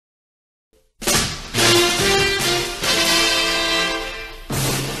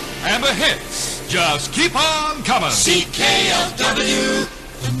hits just keep on coming. CKLW,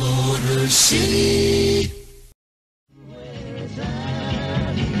 the Motor City.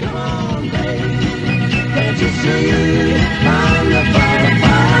 Come on, baby, can't you see? I'm the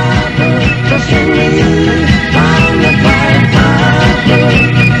firefighter, just in me. I'm the firefighter,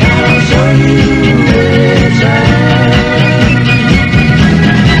 and I'll show you which I am.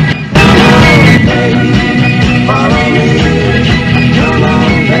 Come on, baby, follow me. Come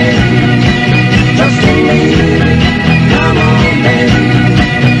on, baby, just in me. Come on, baby.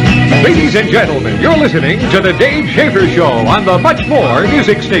 Ladies and gentlemen, you're listening to the Dave Shafer Show on the Much More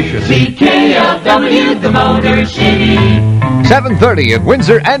Music Station. CKLW, the Motor City. 7:30 at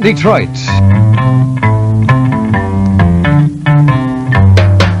Windsor and Detroit.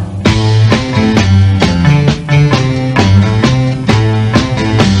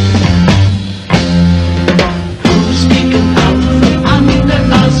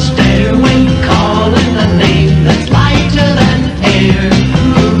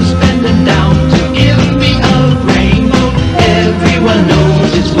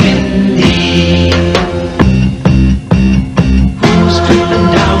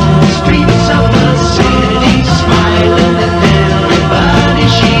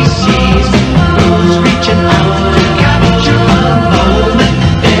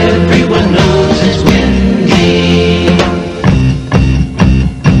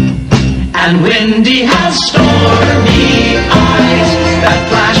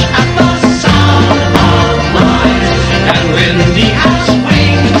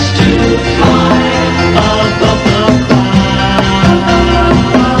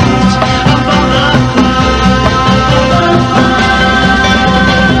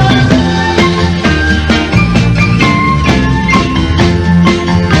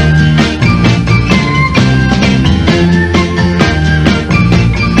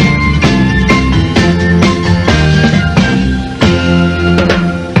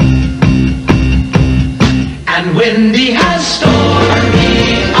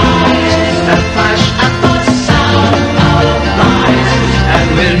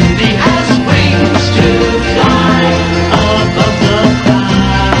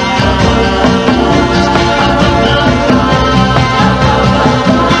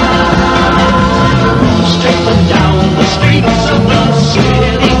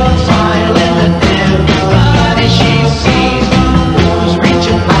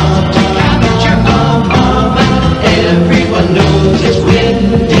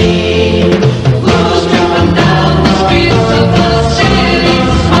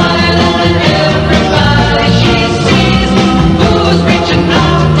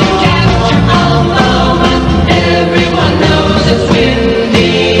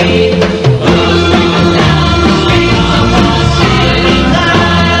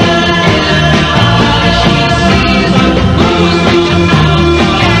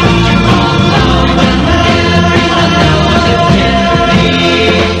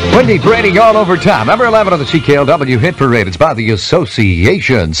 Parading all over town. Number 11 on the CKLW Hit Parade. It's by the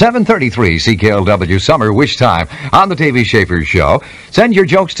Association. 7:33 CKLW Summer Wish Time on the TV Shafer Show. Send your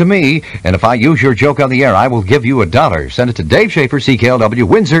jokes to me, and if I use your joke on the air, I will give you $1. Send it to Dave Shafer, CKLW,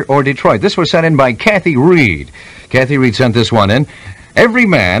 Windsor or Detroit. This was sent in by Kathy Reed. Kathy Reed sent this one in. Every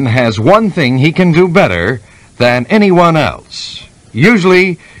man has one thing he can do better than anyone else.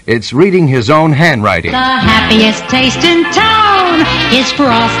 Usually, it's reading his own handwriting. The happiest taste in town is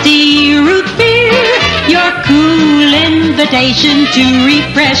Frosty Root Beer, your cool invitation to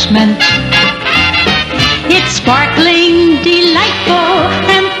refreshment. It's sparkling, delightful,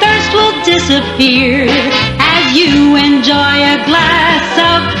 and thirst will disappear as you enjoy a glass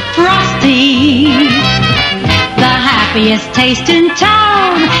of Frosty. The happiest taste in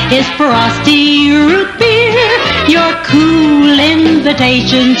town is Frosty Root Beer, your cool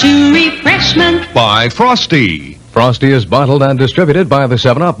invitation to refreshment. By Frosty. Frosty is bottled and distributed by the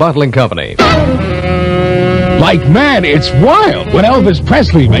 7-Up Bottling Company. Like mad, it's wild. When Elvis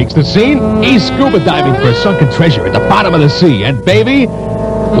Presley makes the scene, he's scuba diving for a sunken treasure at the bottom of the sea. And baby,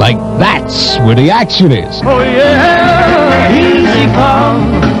 like that's where the action is. Oh yeah, easy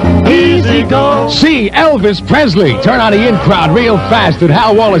come, easy go. See Elvis Presley turn on the in-crowd real fast at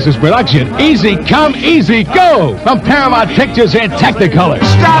Hal Wallace's production, Easy Come, Easy Go, from Paramount Pictures in Technicolor.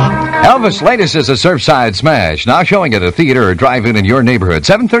 Stop. Elvis' latest is a Surfside Smash, now showing at a theater or drive-in in your neighborhood.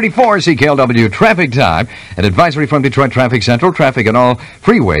 7:34 CKLW traffic time. An advisory from Detroit Traffic Central. Traffic on all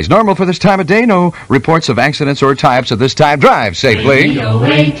freeways. Normal for this time of day. No reports of accidents or tie-ups at this time. Drive safely.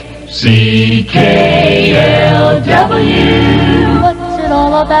 CKLW. What's it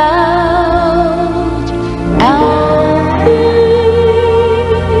all about?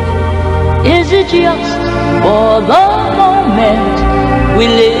 just for the moment we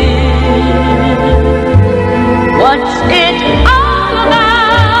live. What's it all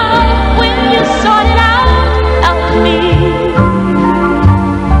about when you sort it out, Alfie?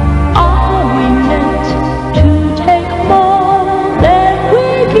 Are we meant to take more than we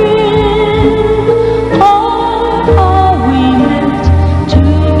give? Or are we meant to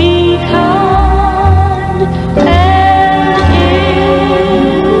be kind? And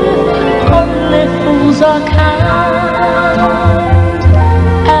if only fools are kind,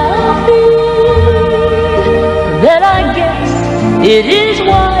 Alfie, then I guess it is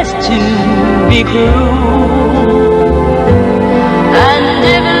wise to be cruel. And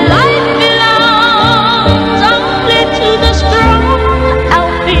if life belongs only to the strong,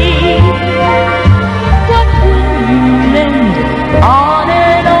 Alfie, what will you lend on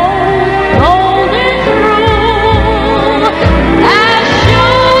an old golden rule? As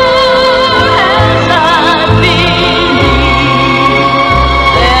sure as I believe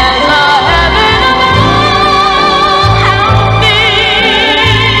there's a heaven above, Alfie,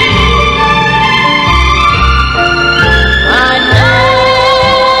 I know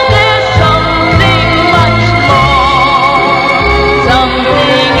there's something much more,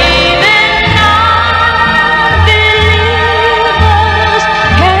 something even non-believers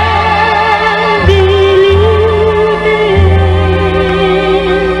can believe in.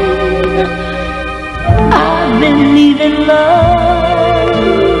 I believe in love,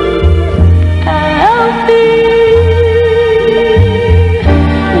 Alfie.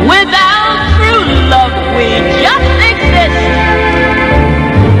 Without true love, we just exist.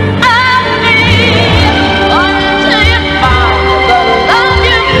 Alfie, until you find the love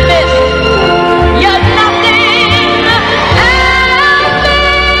you missed, you're nothing, Alfie.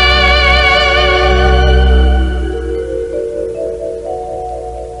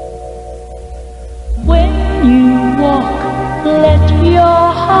 When you walk, let your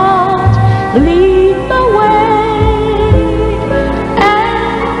heart lead the way,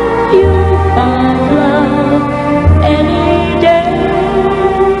 and you'll find love any day.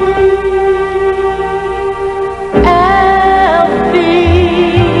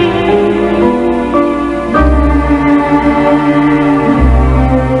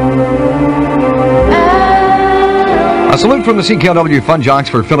 A salute from the CKLW Fun Jocks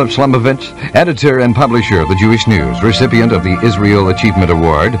for Philip Slumovitz, editor and publisher of the Jewish News, recipient of the Israel Achievement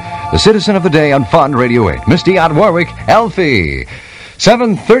Award, the Citizen of the Day on Fun Radio 8, Miss Dionne Warwick, Elfie.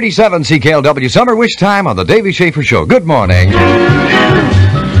 7:37 CKLW Summer Wish Time on the Davy Shafer Show. Good morning.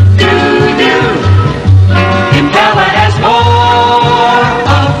 Impala has more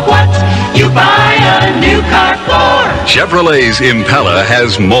of what you buy a new car for. Chevrolet's Impala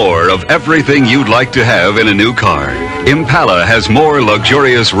has more of everything you'd like to have in a new car. Impala has more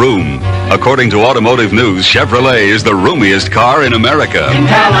luxurious room. According to Automotive News, Chevrolet is the roomiest car in America.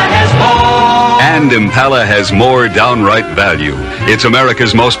 Impala has more. And Impala has more downright value. It's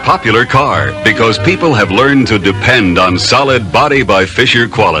America's most popular car because people have learned to depend on solid body by Fisher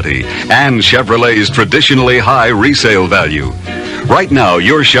quality and Chevrolet's traditionally high resale value. Right now,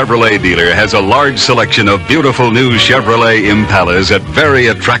 your Chevrolet dealer has a large selection of beautiful new Chevrolet Impalas at very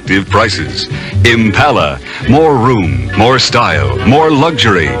attractive prices. Impala, more room, more style, more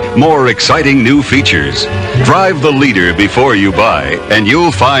luxury, more exciting new features. Drive the leader before you buy, and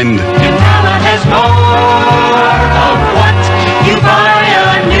you'll find Impala has more of what you buy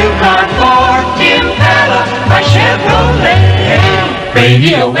a new car for. Impala by Chevrolet.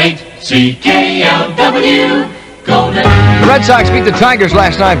 Radio 8, CKLW. Golden. The Red Sox beat the Tigers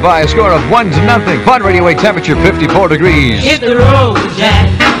last night by a score of 1-0. Fun Radio 8 temperature 54 degrees. Hit the road, Jack.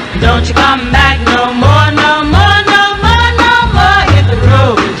 Don't you come back no more, no more, no more, no more. Hit the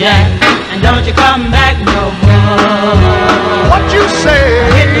road, Jack. And don't you come back no more. What you say?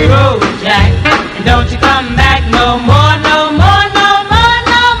 Hit the road, Jack. And don't you come back no more, no more, no more,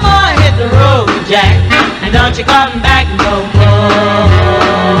 no more. Hit the road, Jack. And don't you come back no more.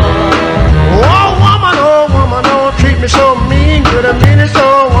 Oh woman, don't treat me so mean. You're the meanest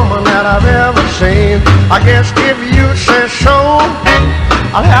old woman that I've ever seen. I guess if you say so,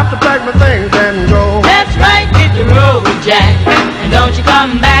 I'll have to pack my things and go. That's right, hit the road, Jack. And don't you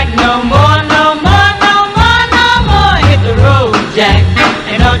come back no more, no more, no more, no more. Hit the road, Jack.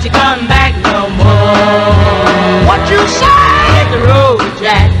 And don't you come back no more. What you say? Hit the road,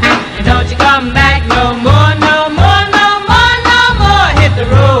 Jack. And don't you come back no more, no more, no more, no more. Hit the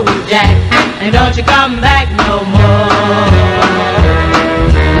road, Jack. And don't you come back no more.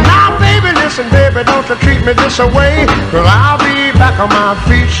 Now, baby, listen, baby, don't you treat me this away, 'cause I'll be back on my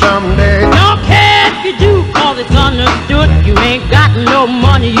feet someday. Don't care if you do, 'cause it's understood. You ain't got no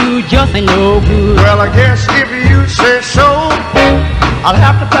money. honey, you just ain't no good. Well, I guess if you say so, I'll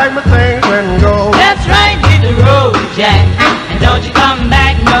have to pack my things and go. That's right, hit the road, Jack, and don't you come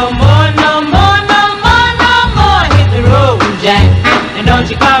back no more, no more, no more, no more. Hit the road, Jack, and don't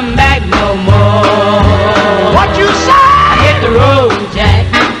you come back no more. What you say? Hit the road, Jack,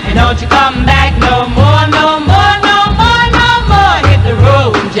 and don't you come back no more, no more, no more, no more. Hit the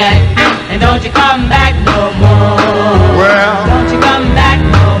road, Jack, and don't you come back no more. Well, don't you come back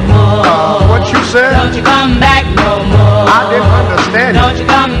no more. What you said? Don't you come back no more. I didn't understand Don't you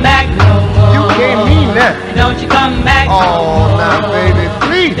come back no more. You can't mean that. Don't you come back no more. Oh, now, baby,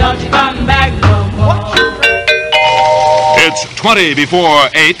 please. Don't you come back no more. It's 20 before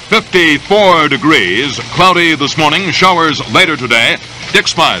 8, 54 degrees. Cloudy this morning, showers later today. Dick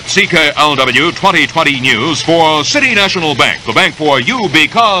Smythe, CKLW 2020 News for City National Bank, the bank for you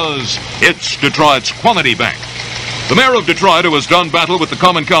because it's Detroit's quality bank. The mayor of Detroit, who has done battle with the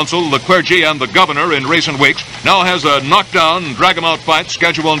Common Council, the clergy, and the governor in recent weeks, now has a knockdown, drag-em-out fight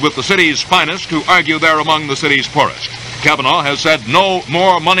scheduled with the city's finest to argue they're among the city's poorest. Kavanaugh has said no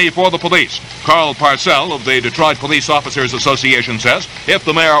more money for the police. Carl Parcell of the Detroit Police Officers Association says if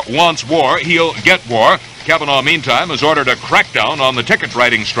the mayor wants war, he'll get war. Kavanaugh, meantime, has ordered a crackdown on the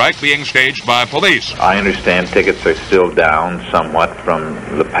ticket-writing strike being staged by police. I understand tickets are still down somewhat from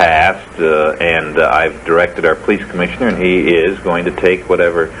the past, and I've directed our police commissioner, and he is going to take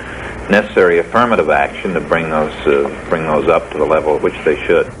whatever necessary affirmative action to bring those up to the level at which they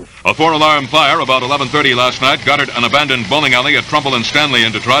should. A four-alarm fire about 11:30 last night guttered an abandoned bowling alley at Trumbull and Stanley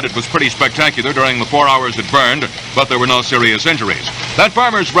in Detroit. It was pretty spectacular during the 4 hours it burned, but there were no serious injuries. That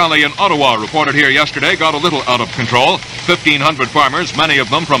farmers' rally in Ottawa, reported here yesterday, got a little out of control. 1,500 farmers, many of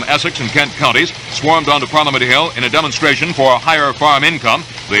them from Essex and Kent counties, swarmed onto Parliament Hill in a demonstration for higher farm income.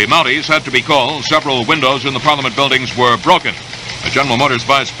 The Mounties had to be called. Several windows in the Parliament buildings were broken. The General Motors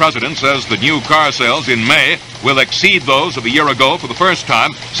vice president says the new car sales in May will exceed those of a year ago for the first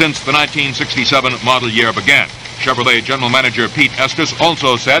time since the 1967 model year began. Chevrolet General Manager Pete Estes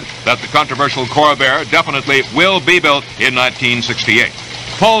also said that the controversial Corvair definitely will be built in 1968.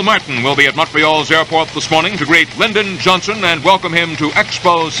 Paul Martin will be at Montreal's airport this morning to greet Lyndon Johnson and welcome him to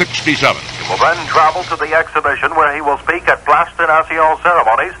Expo 67. He will then travel to the exhibition where he will speak at Place des Nations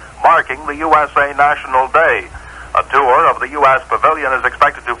ceremonies marking the USA National Day. A tour of the U.S. Pavilion is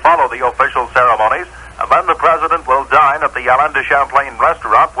expected to follow the official ceremonies, and then the President will dine at the Alain de Champlain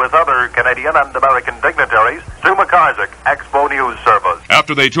restaurant with other Canadian and American dignitaries. Stu McIsaac, Expo News Service.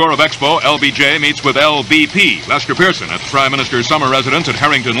 After the tour of Expo, LBJ meets with LBP, Lester Pearson, at the Prime Minister's summer residence at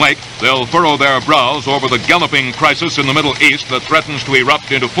Harrington Lake. They'll furrow their brows over the galloping crisis in the Middle East that threatens to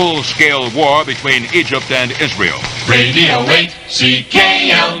erupt into full-scale war between Egypt and Israel. Radio 8,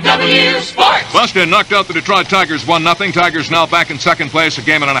 CKLW Sports. Boston knocked out the Detroit Tigers 1-0. Tigers now back in second place, a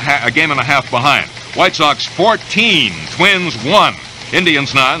game and a half behind. White Sox 14, Twins 1.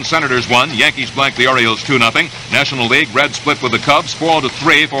 Indians 9, Senators 1, Yankees blanked the Orioles 2-0. National League, Reds split with the Cubs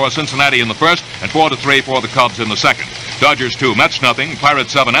 4-3 for Cincinnati in the first and 4-3 for the Cubs in the second. Dodgers 2, Mets 0,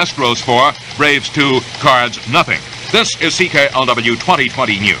 Pirates 7, Astros 4, Braves 2, Cards 0. This is CKLW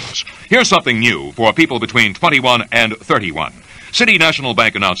 2020 News. Here's something new for people between 21 and 31. City National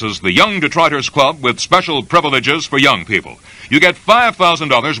Bank announces the Young Detroiters Club with special privileges for young people. You get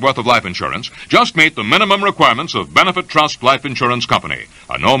 $5,000 worth of life insurance. Just meet the minimum requirements of Benefit Trust Life Insurance Company.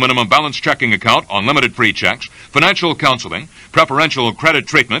 A no minimum balance checking account, unlimited free checks, financial counseling, preferential credit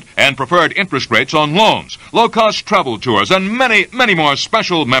treatment, and preferred interest rates on loans, low-cost travel tours, and many, many more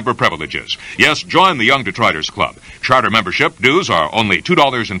special member privileges. Yes, join the Young Detroiters Club. Charter membership dues are only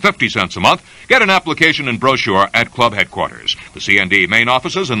 $2.50 a month. Get an application and brochure at club headquarters, the CND main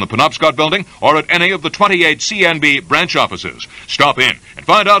offices in the Penobscot building, or at any of the 28 CNB branch offices. Stop in and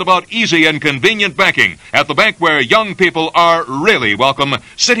find out about easy and convenient banking at the bank where young people are really welcome,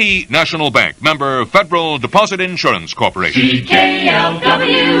 City National Bank, member Federal Deposit Insurance Corporation.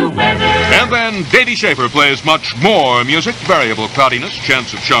 CKLW weather. And then Davy Shafer plays much more music. Variable cloudiness,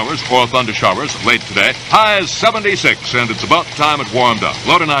 chance of showers or thunder showers late today. Highs 76, and it's about time it warmed up.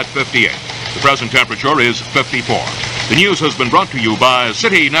 Low tonight 58. The present temperature is 54. The news has been brought to you by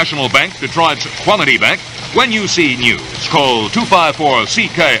City National Bank, Detroit's quality bank. When you see news, call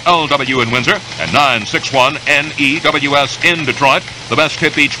 254-CKLW in Windsor and 961-NEWS in Detroit. The best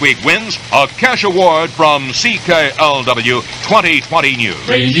tip each week wins a cash award from CKLW 2020 News.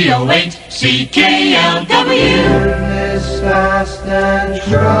 Radio 8, CKLW. In this fast and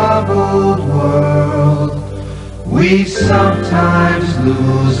troubled world, we sometimes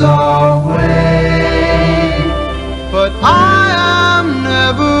lose our way. But I am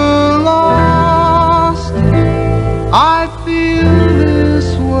never lost. I feel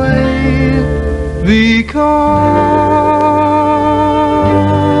this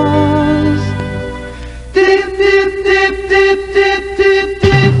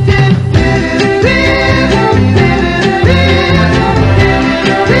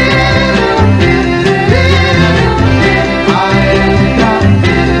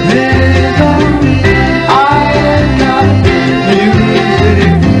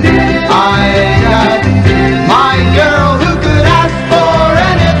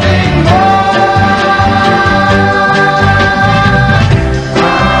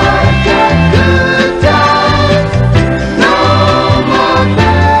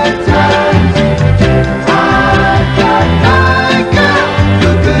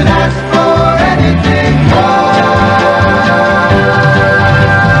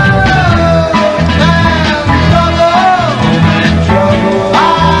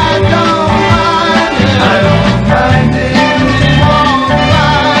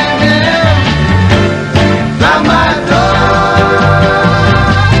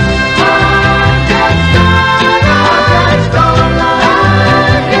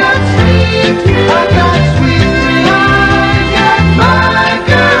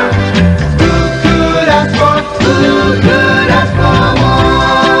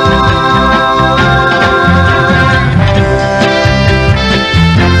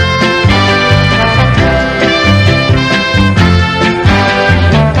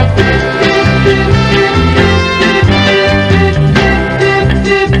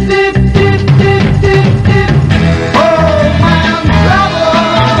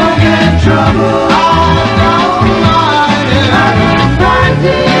trouble